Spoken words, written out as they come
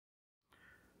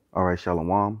All right,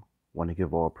 Shalom. Want to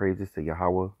give all praises to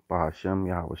Yahawah, BaHaSham,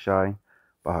 Yahawashi,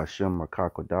 BaHaSham,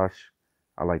 Qadash.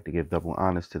 I like to give double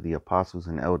honors to the apostles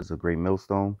and elders of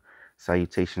GreatMillStone.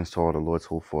 Salutations to all the Lord's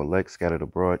hopeful elect scattered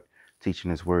abroad,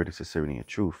 teaching His word in sincerity and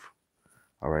truth.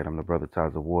 All right, I'm the brother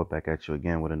Taz of War, back at you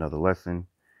again with another lesson.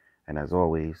 And as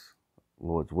always,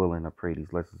 Lord's willing, I pray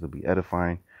these lessons will be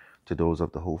edifying to those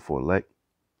of the hopeful elect.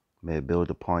 May it build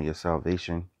upon your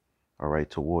salvation, all right,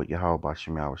 toward Yahawah,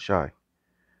 BaHaSham, Yahawashi.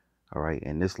 All right,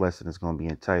 and this lesson is going to be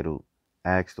entitled,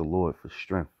 Ask the Lord for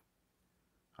Strength.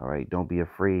 All right, don't be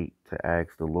afraid to ask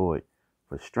the Lord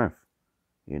for strength.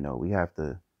 You know, we have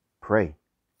to pray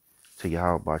to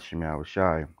Yahawah BaHaSham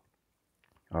Yahawashi,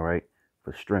 all right,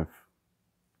 for strength.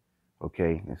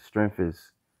 Okay, and strength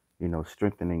is,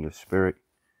 strengthening your spirit,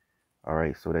 all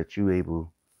right, so that you're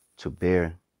able to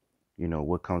bear,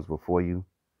 what comes before you.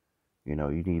 You know,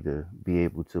 you need to be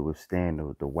able to withstand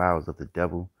the wiles of the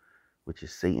devil, which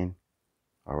is Satan.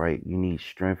 All right, you need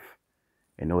strength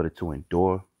in order to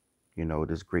endure,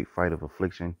 this great fight of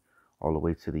affliction all the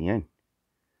way to the end.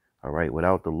 All right.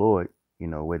 Without the Lord,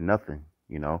 we're nothing,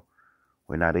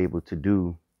 we're not able to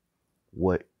do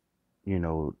what,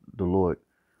 the Lord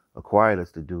acquired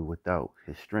us to do without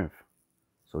His strength.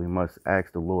 So we must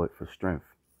ask the Lord for strength.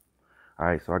 All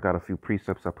right. So I got a few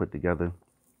precepts I put together,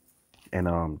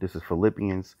 and this is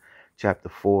Philippians chapter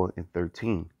 4 and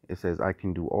 13. It says, I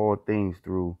can do all things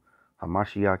through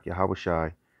Hamashiach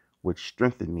Yahawashi, which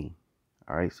strengthened me.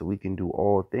 All right, so we can do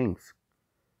all things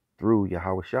through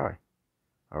Yahawashi.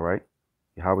 All right,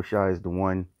 Yahawashi is the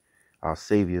one, our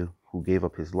Savior, who gave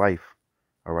up His life.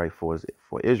 All right, for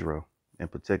Israel, in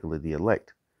particular the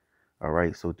elect. All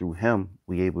right, so through Him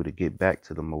we able to get back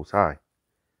to the Most High.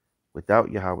 Without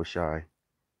Yahawashi,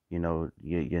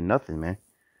 you're nothing, man.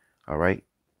 All right,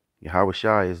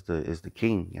 Yahawashi is the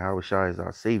King. Yahawashi is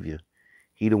our Savior.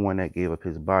 He the one that gave up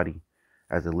His body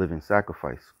as a living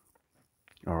sacrifice.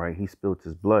 All right, He spilled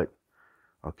His blood,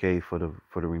 okay, for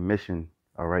the remission,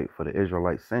 all right, for the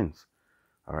Israelite sins,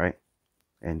 all right,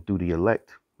 and through the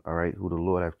elect, all right, who the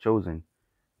Lord have chosen,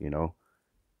 they're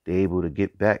able to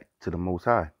get back to the Most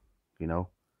High,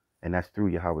 and that's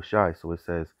through Yahawashi. So it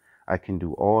says, I can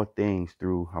do all things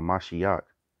through Hamashiach,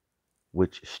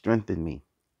 which strengthened me.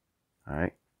 All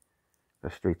right,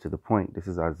 that's straight to the point. This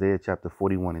is Isaiah chapter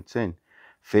 41 and 10.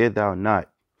 Fear thou not,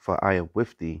 for I am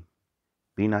with thee.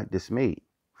 Be not dismayed,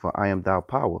 for I am thy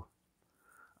power.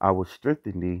 I will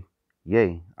strengthen thee,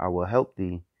 yea, I will help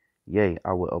thee, yea,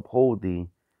 I will uphold thee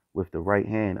with the right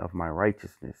hand of my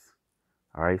righteousness.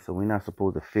 All right, so we're not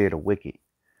supposed to fear the wicked.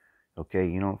 Okay,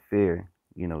 you don't fear,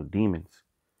 demons.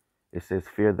 It says,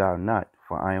 fear thou not,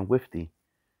 for I am with thee.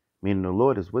 Meaning the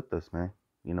Lord is with us, man.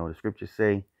 The scriptures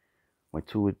say, when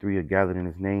 2 or 3 are gathered in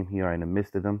His name, He are in the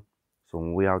midst of them. So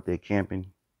when we out there camping,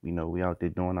 we out there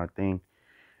doing our thing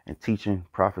and teaching,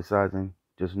 prophesizing,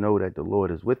 just know that the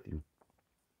Lord is with you.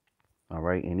 All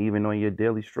right, and even on your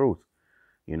daily strolls,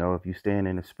 if you stand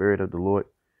in the spirit of the Lord,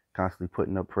 constantly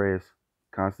putting up prayers,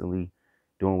 constantly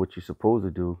doing what you're supposed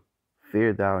to do,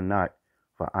 fear thou not,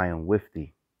 for I am with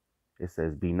thee. It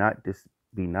says, be not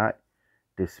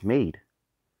dismayed.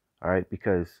 All right,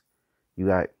 because you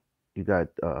got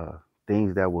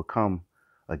things that will come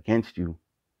against you,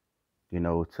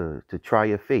 to try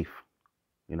your faith.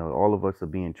 All of us are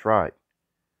being tried.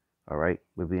 All right,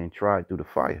 we're being tried through the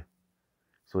fire.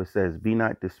 So it says, be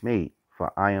not dismayed,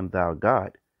 for I am thou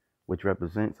God, which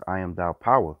represents I am thou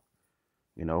power.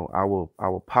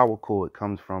 Our power cord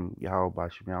comes from Yahawah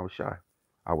BaHaSham Yahawashi.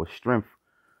 Our strength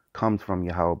comes from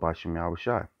Yahawah BaHaSham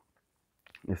Yahawashi.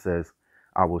 It says,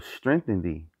 I will strengthen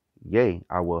thee, yea,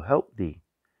 I will help thee,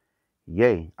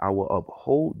 yea, I will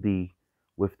uphold thee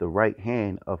with the right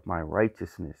hand of my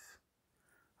righteousness.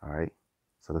 All right,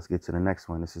 so let's get to the next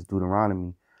one. This is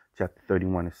Deuteronomy chapter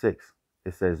 31 and 6.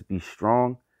 It says, be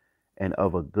strong and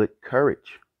of a good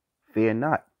courage, fear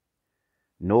not,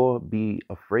 nor be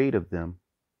afraid of them,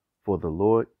 for the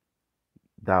Lord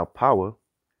thy power,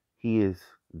 He is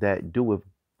that doeth,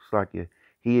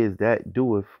 He is that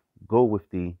doeth go with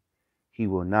thee. He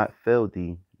will not fail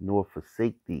thee, nor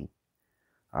forsake thee.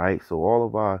 All right, so all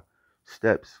of our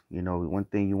steps, one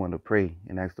thing you want to pray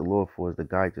and ask the Lord for is to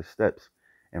guide your steps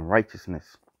in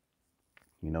righteousness.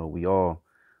 We all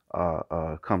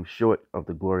come short of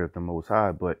the glory of the Most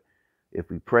High, but if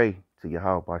we pray to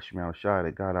Yahawah BaHaSham Yahawashi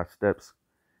to guide our steps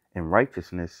in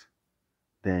righteousness,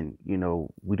 then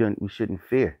we shouldn't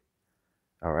fear.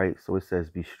 All right, so it says,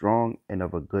 be strong and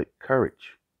of a good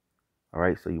courage. All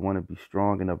right, so you want to be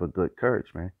strong and of a good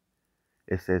courage, man.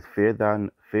 It says, fear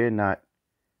not,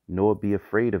 nor be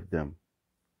afraid of them.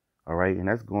 All right, and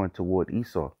that's going toward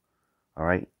Esau. All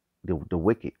right, the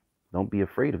wicked. Don't be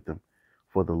afraid of them.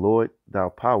 For the Lord, thou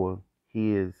power,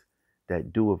 he is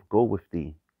that doeth go with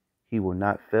thee. He will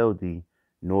not fail thee,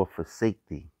 nor forsake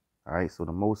thee. All right. So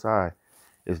the Most High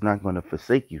is not going to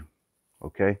forsake you.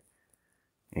 Okay.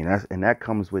 And that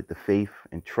comes with the faith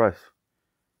and trust,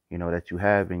 that you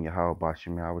have in Yahawah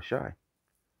BaHaSham Yahawashi.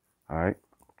 All right.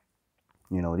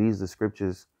 These are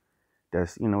scriptures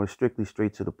that's, it's strictly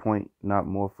straight to the point, not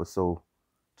more for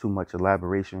too much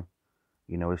elaboration.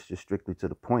 It's just strictly to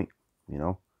the point, you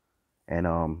know. And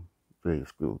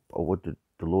what the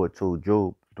Lord told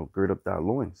Job, gird up thy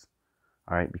loins.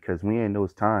 All right, because we in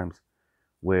those times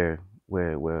where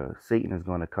Satan is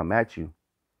going to come at you.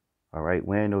 All right,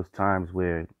 we're in those times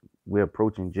where we're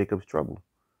approaching Jacob's trouble.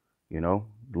 The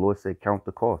Lord said, count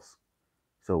the cost.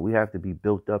 So we have to be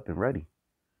built up and ready.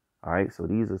 All right, so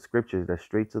these are scriptures that's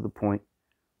straight to the point,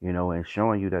 and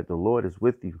showing you that the Lord is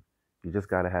with you. You just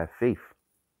got to have faith.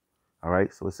 All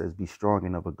right, so it says, be strong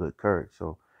and of a good courage.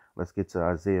 So let's get to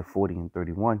Isaiah 40 and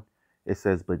 31. It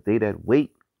says, but they that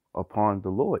wait upon the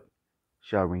Lord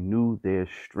shall renew their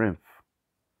strength.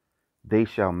 They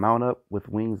shall mount up with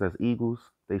wings as eagles.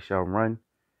 They shall run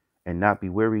and not be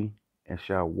weary, and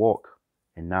shall walk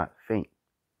and not faint.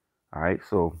 All right,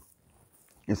 so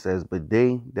it says, but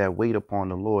they that wait upon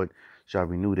the Lord shall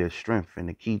renew their strength. And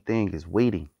the key thing is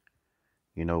waiting.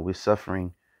 We're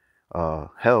suffering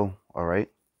hell, all right?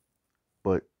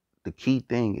 But the key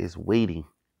thing is waiting.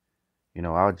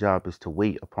 Our job is to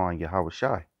wait upon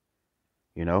Yahawashi,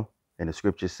 and the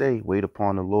scriptures say, wait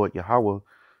upon the Lord Yahawah,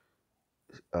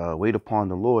 wait upon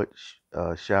the Lord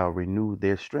shall renew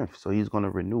their strength. So he's going to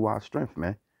renew our strength,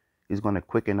 man. He's going to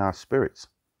quicken our spirits.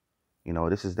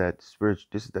 This is that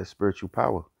spiritual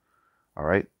power. All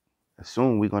right.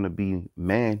 Soon we're going to be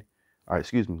man. All right.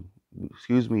 Excuse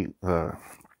me.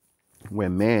 We're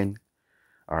man.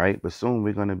 All right. But soon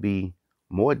we're going to be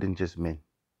more than just men.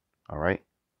 All right.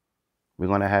 We're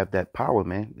going to have that power,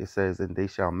 man. It says, and they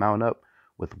shall mount up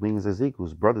with wings as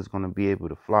eagles. Brother's going to be able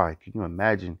to fly. Can you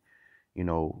imagine,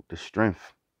 the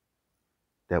strength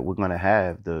that we're going to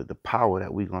have, the power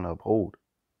that we're going to uphold,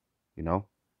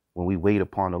 when we wait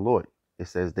upon the Lord? It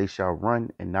says they shall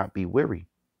run and not be weary.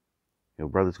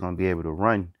 Brother's going to be able to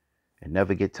run and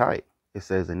never get tired. It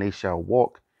says, and they shall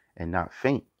walk and not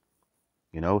faint.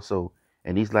 So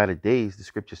in these latter days, the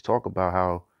scriptures talk about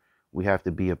how we have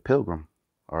to be a pilgrim.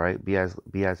 All right, be as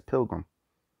pilgrim.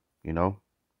 You're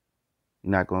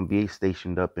not going to be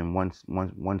stationed up in one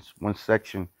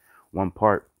section, one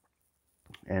part,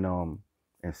 and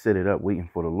sit it up waiting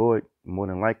for the Lord. More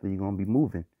than likely, you're going to be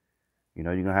moving. You're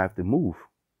going to have to move.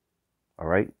 All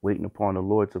right, waiting upon the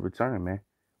Lord to return, man.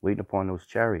 Waiting upon those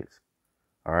chariots.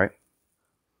 All right,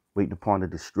 waiting upon the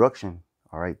destruction.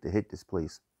 All right, to hit this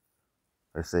place.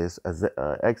 It says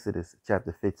Exodus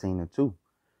chapter 15 and 2.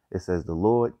 It says, the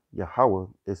Lord Yahawah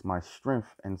is my strength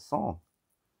and song.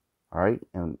 All right.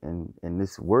 And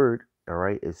this word, all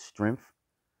right, is strength.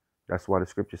 That's why the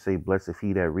scriptures say, blessed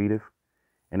he that readeth.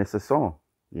 And it's a song.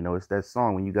 It's that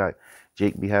song when you got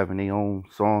Jake be having their own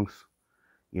songs,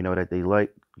 that they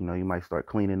like. You might start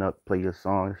cleaning up, play your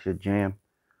song, it's your jam.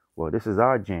 Well, this is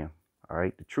our jam. All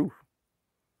right. The truth.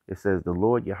 It says, the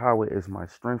Lord Yahawah is my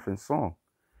strength and song,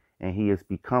 and he has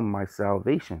become my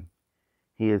salvation.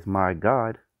 He is my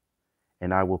God,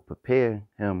 and I will prepare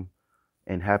him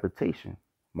an habitation,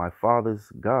 my father's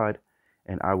God,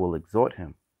 and I will exhort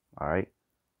him. All right.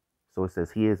 So it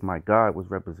says, he is my God, which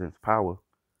represents power.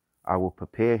 I will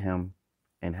prepare him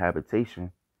an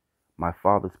habitation, my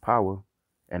father's power,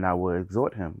 and I will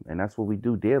exhort him. And that's what we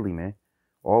do daily, man.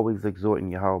 Always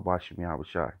exhorting Yahawah BaHaSham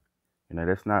Yahawashi.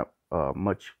 That's not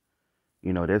much,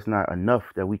 there's not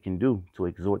enough that we can do to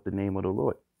exhort the name of the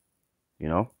Lord.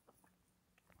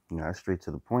 That's straight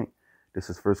to the point. This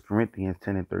is 1 Corinthians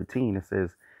 10 and 13. It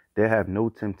says, there have no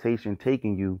temptation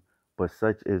taken you, but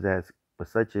such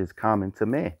is common to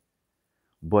man.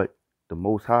 But the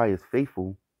Most High is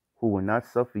faithful, who will not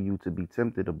suffer you to be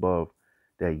tempted above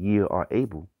that ye are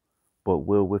able, but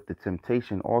will with the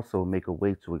temptation also make a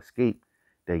way to escape,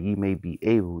 that ye may be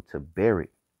able to bear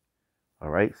it. All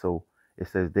right. So it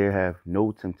says, there have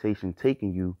no temptation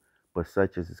taken you, but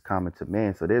such as is common to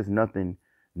man. So there's nothing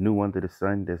new under the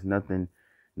sun. There's nothing,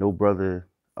 no brother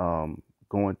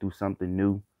going through something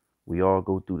new. We all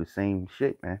go through the same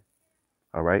shit, man.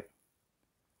 All right.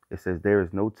 It says, there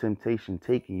is no temptation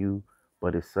taking you,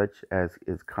 but it's such as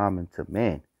is common to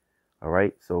man. All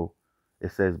right. So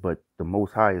it says, but the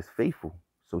Most High is faithful.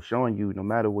 So showing you, no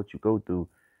matter what you go through,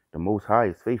 the Most High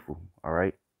is faithful. All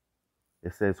right.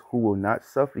 It says, who will not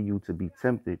suffer you to be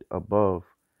tempted above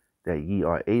that ye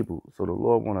are able. So the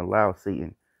Lord won't allow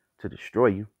Satan to destroy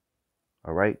you.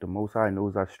 All right. The Most High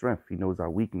knows our strength. He knows our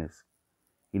weakness.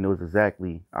 He knows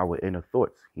exactly our inner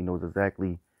thoughts. He knows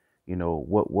exactly,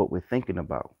 what we're thinking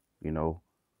about, All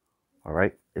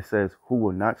right. It says, who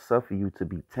will not suffer you to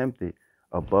be tempted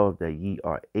above that ye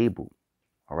are able.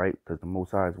 All right. Because the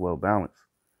Most High is well balanced.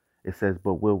 It says,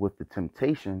 but will with the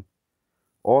temptation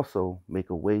also make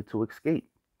a way to escape,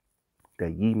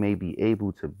 that ye may be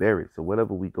able to bear it. So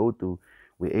whatever we go through,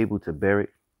 we're able to bear it.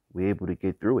 We're able to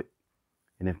get through it.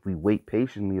 And if we wait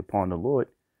patiently upon the Lord,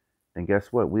 then guess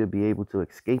what? We'll be able to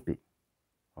escape it.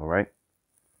 All right.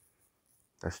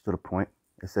 That's to the point.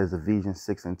 It says Ephesians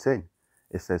 6:10.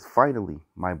 It says, finally,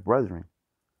 my brethren,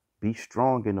 be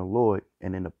strong in the Lord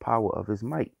and in the power of his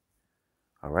might.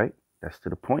 All right. That's to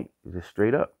the point. It's just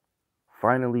straight up.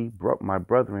 Finally, my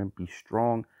brethren, be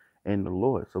strong in the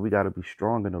Lord. So we got to be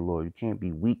strong in the Lord. You can't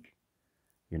be weak,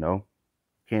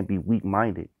 Can't be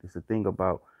weak-minded. It's the thing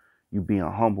about you being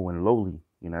humble and lowly.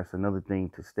 That's another thing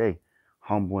to stay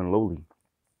humble and lowly.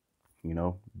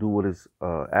 Do what is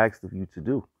asked of you to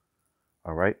do.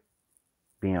 All right.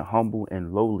 Being humble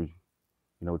and lowly,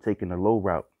 taking the low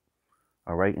route.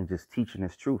 All right. And just teaching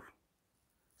his truth.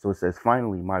 So it says,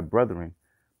 finally, my brethren,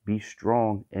 be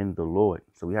strong in the Lord.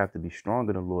 So we have to be strong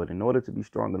in the Lord. In order to be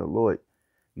strong in the Lord,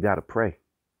 you got to pray.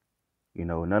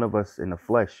 None of us in the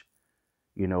flesh,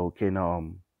 can,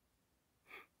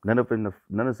 none of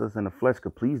us in the flesh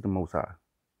could please the Most High.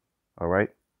 All right.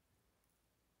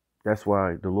 That's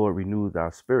why the Lord renews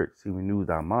our spirits. He renews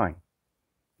our mind,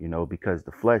 because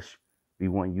the flesh, we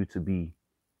want you to be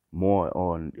more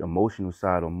on the emotional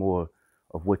side or more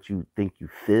of what you think you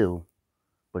feel.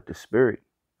 But the spirit,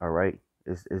 all right,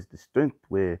 is the strength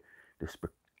where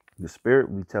the spirit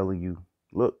will be telling you,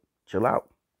 look, chill out.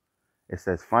 It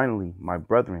says, finally, my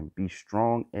brethren, be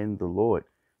strong in the Lord.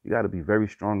 You got to be very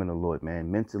strong in the Lord,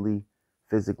 man, mentally,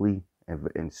 physically,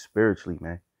 and spiritually,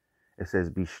 man. It says,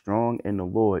 be strong in the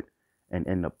Lord and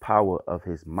in the power of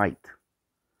his might.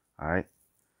 All right.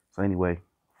 So anyway,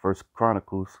 First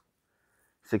Chronicles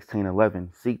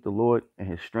 16:11, seek the Lord and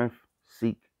his strength,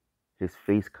 seek his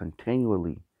face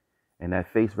continually. And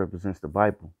that face represents the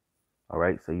Bible. All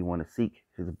right. So you want to seek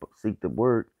the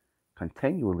word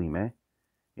continually, man.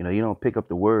 You don't pick up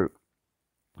the word,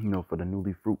 for the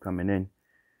newly fruit coming in.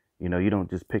 You don't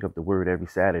just pick up the word every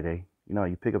Saturday.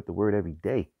 You pick up the word every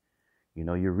day.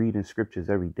 You're reading scriptures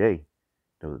every day.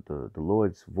 The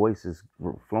Lord's voice is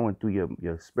flowing through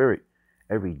your spirit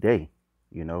every day,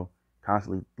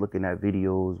 constantly looking at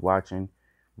videos, watching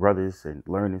brothers and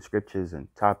learning scriptures and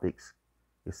topics.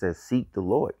 It says, seek the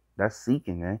Lord. That's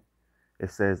seeking, man.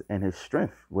 It says, and his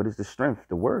strength. What is the strength?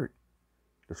 The word.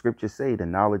 The scriptures say the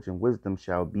knowledge and wisdom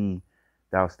shall be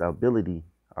thou stability.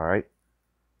 All right.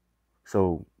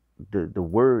 So the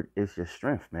word is your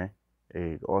strength, man.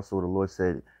 And also the Lord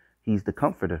said he's the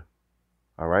comforter.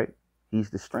 All right. He's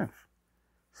the strength.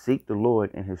 Seek the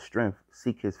Lord and his strength.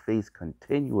 Seek his face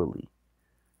continually.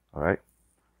 All right.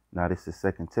 Now this is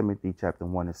 2 Timothy chapter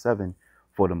 1:7.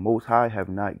 For the Most High have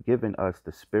not given us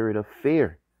the spirit of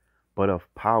fear, but of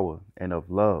power and of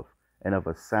love and of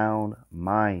a sound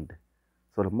mind.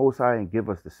 So the Most High didn't give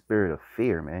us the spirit of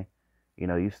fear, man.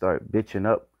 You start bitching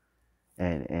up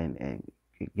and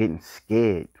getting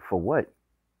scared for what?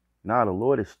 Nah, the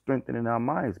Lord is strengthening our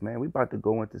minds, man. We about to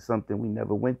go into something we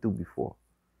never went through before.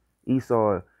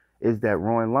 Esau is that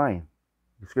roaring lion.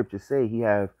 The scriptures say he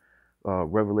have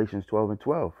Revelations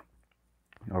 12:12.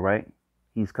 All right.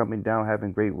 He's coming down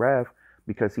having great wrath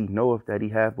because he knoweth that he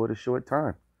have but a short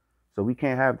time. So we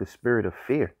can't have the spirit of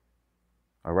fear.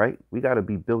 All right. We got to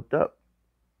be built up.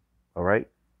 All right.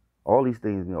 All these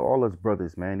things, all us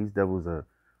brothers, man, these devils are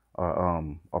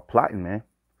plotting, man,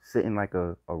 sitting like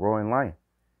a roaring lion,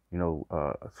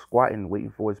 squatting,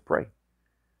 waiting for his prey.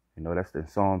 That's the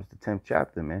Psalms, the 10th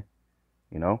chapter, man.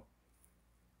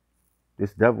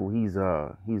 This devil, he's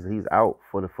out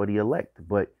for the elect,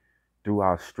 but through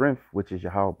our strength, which is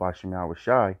Yahawah,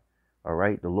 BaHaSham, all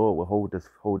right, the Lord will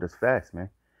hold us fast, man.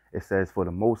 It says, for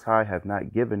the Most High have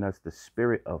not given us the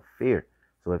spirit of fear.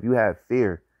 So if you have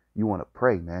fear, you want to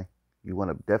pray, man. You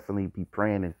want to definitely be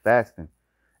praying and fasting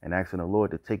and asking the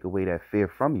Lord to take away that fear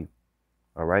from you.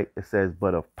 All right. It says,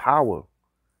 but of power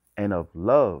and of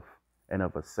love and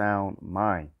of a sound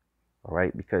mind. All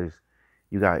right. Because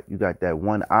you got that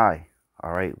one eye.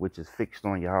 All right. Which is fixed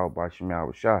on Yahawah,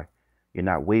 BaHaSham. You're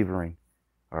not wavering.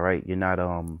 All right. You're not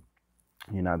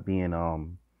being,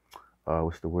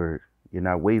 what's the word? You're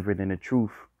not wavering in the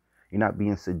truth. You're not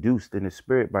being seduced in the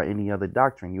spirit by any other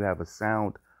doctrine. You have a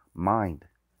sound mind.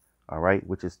 All right.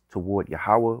 Which is toward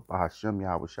Yahawah, BaHaSham,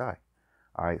 Yahawashi.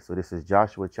 All right. So this is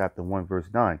Joshua chapter 1, verse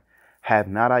 9. Have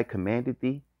not I commanded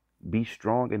thee? Be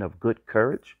strong and of good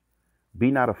courage.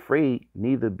 Be not afraid,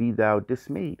 neither be thou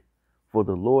dismayed, for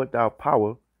the Lord thy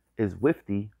power is with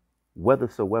thee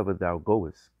whithersoever thou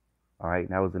goest. All right,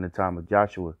 that was in the time of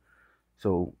Joshua.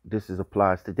 So this is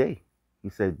applies today. He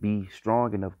said, be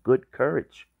strong and of good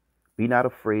courage. Be not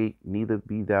afraid, neither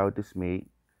be thou dismayed,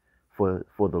 for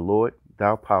the Lord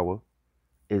thy power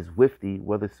is with thee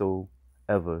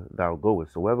whithersoever thou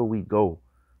goest. So wherever we go,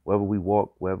 wherever we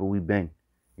walk, wherever we've been,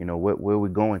 where we're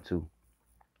going to,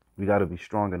 we got to be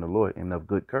strong in the Lord and of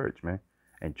good courage, man,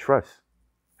 and trust.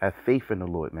 Have faith in the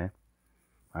Lord, man.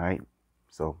 All right.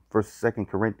 So Second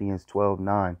Corinthians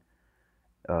 12:9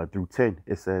 through 10,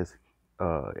 it says,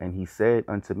 and he said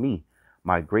unto me,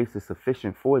 my grace is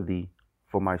sufficient for thee,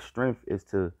 for my strength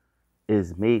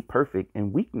is made perfect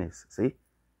in weakness. See,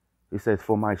 it says,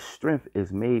 for my strength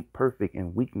is made perfect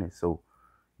in weakness. So,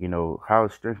 how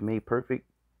is strength made perfect?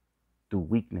 Through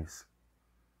weakness.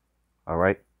 All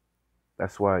right.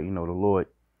 That's why, the Lord,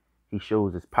 he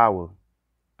shows his power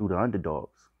through the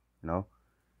underdogs,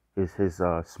 his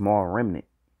small remnant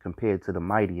compared to the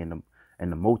mighty and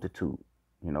the multitude.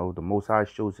 The Most High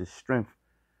shows his strength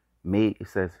it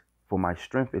says, for my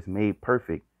strength is made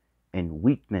perfect in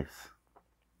weakness.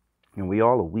 And we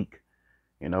all are weak.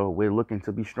 We're looking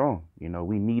to be strong.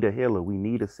 We need a healer. We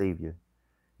need a savior.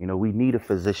 We need a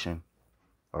physician.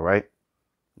 All right.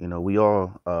 We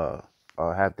all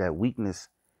have that weakness.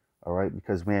 All right.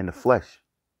 Because we're in the flesh.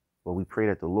 But we pray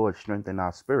that the Lord strengthen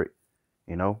our spirit.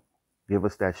 Give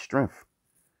us that strength.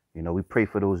 We pray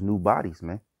for those new bodies,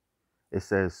 man. It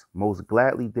says, most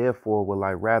gladly, therefore, will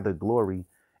I rather glory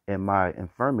in my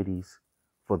infirmities,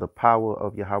 for the power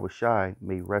of Yahawashi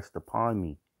may rest upon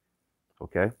me.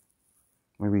 Okay. Let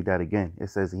me read that again. It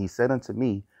says, he said unto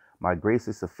me, my grace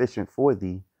is sufficient for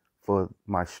thee, for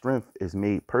my strength is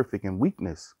made perfect in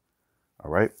weakness.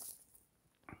 All right.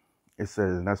 It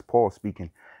says, and that's Paul speaking.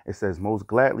 It says, most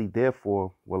gladly,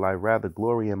 therefore, will I rather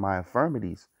glory in my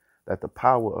infirmities, that the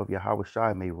power of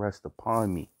Yahawashi may rest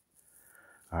upon me.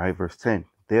 All right, verse 10.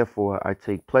 Therefore, I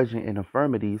take pleasure in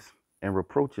infirmities and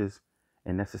reproaches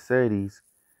and necessities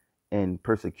and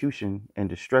persecution and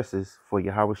distresses for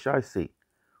Yahawashi's sake.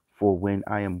 For when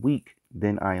I am weak,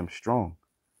 then I am strong.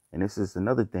 And this is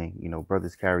another thing,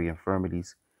 brothers carry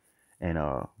infirmities and,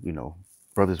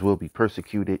 brothers will be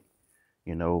persecuted.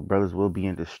 Brothers will be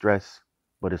in distress,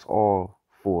 but it's all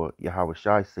for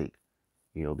Yahawashi's sake,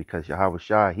 because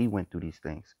Yahawashi, he went through these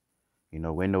things.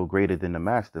 We're no greater than the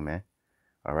master, man.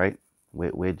 All right.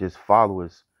 We're just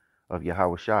followers of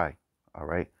Yahawashi. All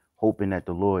right. Hoping that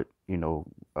the Lord,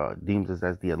 deems us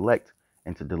as the elect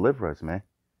and to deliver us, man.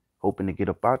 Hoping to get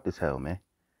up out this hell, man.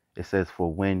 It says,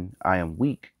 for when I am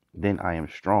weak, then I am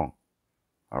strong.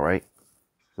 All right.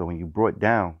 So when you brought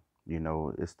down,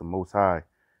 it's the Most High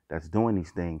that's doing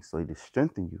these things. So to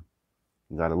strengthen you,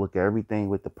 you got to look at everything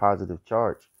with the positive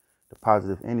charge, the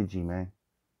positive energy, man.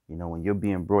 When you're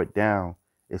being brought down,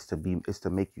 it's to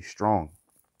make you strong.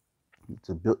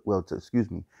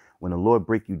 When the Lord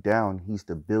break you down, he's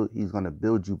going to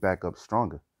build you back up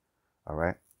stronger. All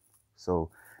right. So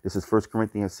this is 1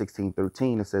 Corinthians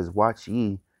 16:13. It says, watch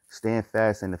ye, stand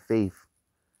fast in the faith.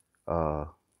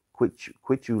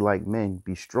 Quit you like men,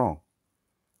 be strong.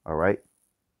 All right.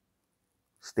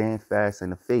 Stand fast in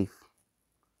the faith.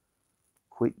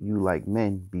 Quit you like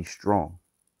men, be strong.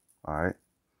 All right.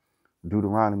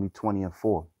 Deuteronomy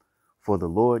 20:4. For the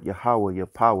Lord Yahawah, your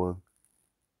power,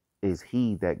 is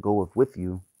he that goeth with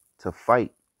you to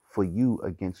fight for you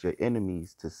against your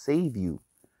enemies, to save you.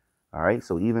 All right.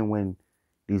 So even when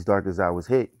these darkest hours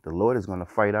hit, the Lord is going to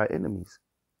fight our enemies.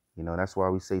 That's why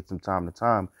we say from time to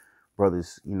time,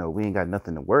 brothers, we ain't got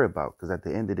nothing to worry about, because at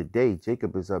the end of the day,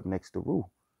 Jacob is up next to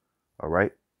rule. All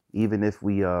right. Even if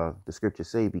we, the scriptures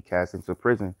say, be cast into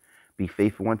prison, be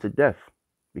faithful unto death,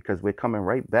 because we're coming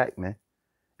right back, man.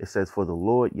 It says, for the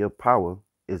Lord, your power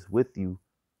is with you.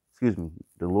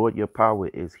 The Lord, your power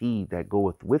is he that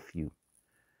goeth with you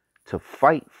to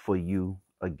fight for you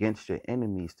against your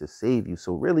enemies, to save you.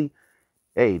 So really,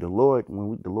 hey, the Lord,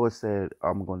 the Lord said,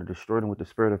 I'm going to destroy them with the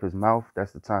spirit of his mouth.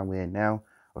 That's the time we're in now,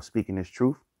 of speaking his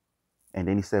truth. And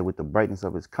then he said, with the brightness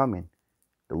of his coming,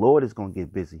 the Lord is going to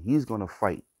get busy. He's going to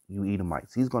fight you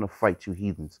Edomites. He's going to fight you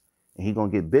heathens. And he's going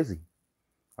to get busy.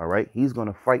 All right. He's going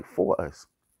to fight for us.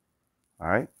 All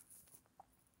right.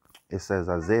 It says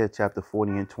Isaiah chapter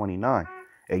 40:29.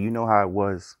 And you know how it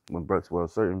was when brothers,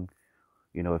 certain,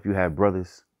 if you had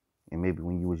brothers, and maybe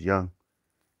when you was young,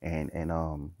 and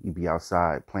you be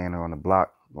outside playing on the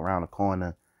block, around the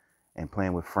corner, and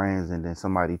playing with friends, and then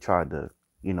somebody tried to,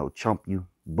 chump you,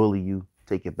 bully you,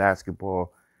 take your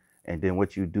basketball, and then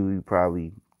what you do, you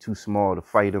probably too small to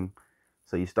fight them,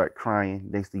 So you start crying.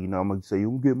 Next thing you know, I'm going to say, I'm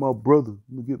going to get my brother.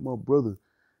 I'm going to get my brother.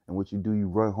 And what you do, you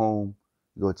run home.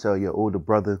 You go tell your older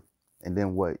brother. And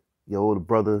then what? Your older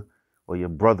brother or your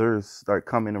brothers start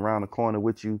coming around the corner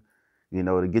with you, you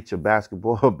know, to get your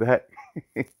basketball back.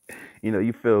 You know,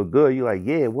 you feel good. You're like,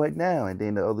 yeah, what now? And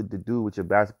then the dude with your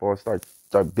basketball start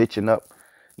bitching up.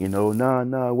 You know, nah,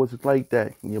 it wasn't like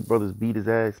that. And your brothers beat his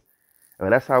ass. I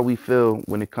mean, that's how we feel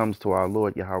when it comes to our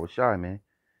Lord Yahawashi, man.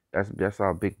 That's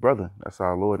our big brother. That's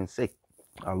our Lord and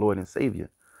Savior.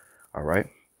 All right,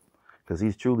 because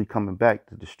He's truly coming back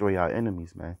to destroy our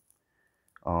enemies, man.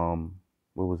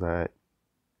 What was that?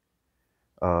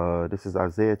 This is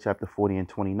Isaiah chapter 40 and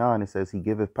 29. It says, He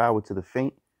giveth power to the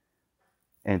faint,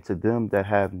 and to them that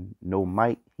have no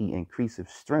might, He increaseth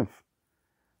strength.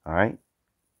 All right,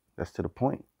 that's to the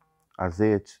point.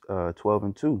 Isaiah 12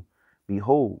 and 2.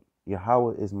 Behold,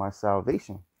 Yahawah is my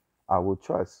salvation. I will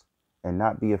trust and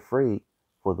not be afraid,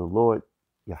 for the Lord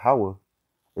Yahawah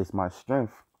is my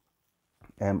strength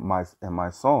and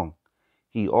my song.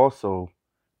 He also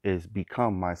is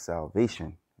become my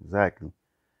salvation. Exactly.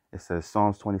 It says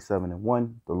Psalms 27 and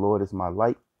 1. The Lord is my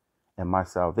light and my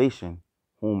salvation,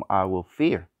 whom I will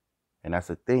fear. And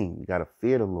that's a thing. You got to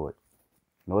fear the Lord.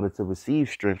 In order to receive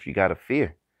strength, you got to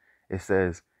fear. It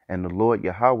says, and the Lord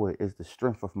Yahawah is the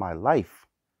strength of my life.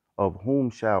 Of whom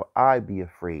shall I be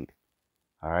afraid?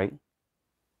 All right.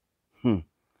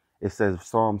 It says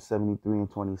Psalm 73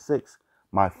 and 26.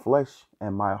 My flesh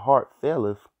and my heart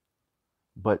faileth,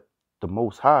 but the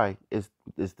Most High is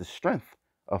the strength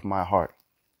of my heart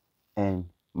and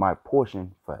my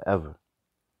portion forever.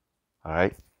 All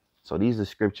right. So these are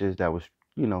scriptures that was,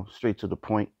 you know, straight to the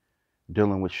point,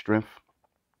 dealing with strength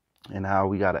and how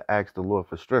we got to ask the Lord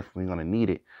for strength. We're going to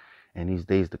need it in these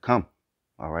days to come.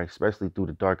 All right. Especially through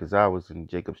the darkest hours in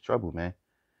Jacob's trouble, man.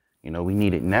 You know, we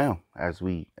need it now as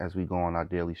we go on our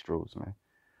daily strolls, man.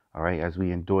 All right. As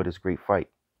we endure this great fight.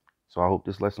 So I hope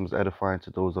this lesson was edifying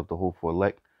to those of the hopeful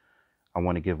elect. I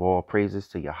want to give all praises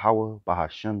to Yahawah,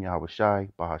 BaHaSham, Yahawashi,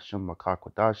 BaHaSham,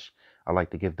 Qadash. I like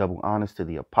to give double honors to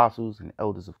the apostles and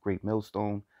elders of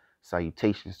GreatMillStone.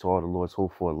 Salutations to all the Lord's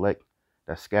hopeful elect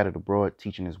that scattered abroad,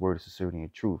 teaching His word of sincerity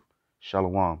and truth.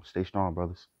 Shalom. Stay strong,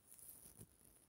 brothers.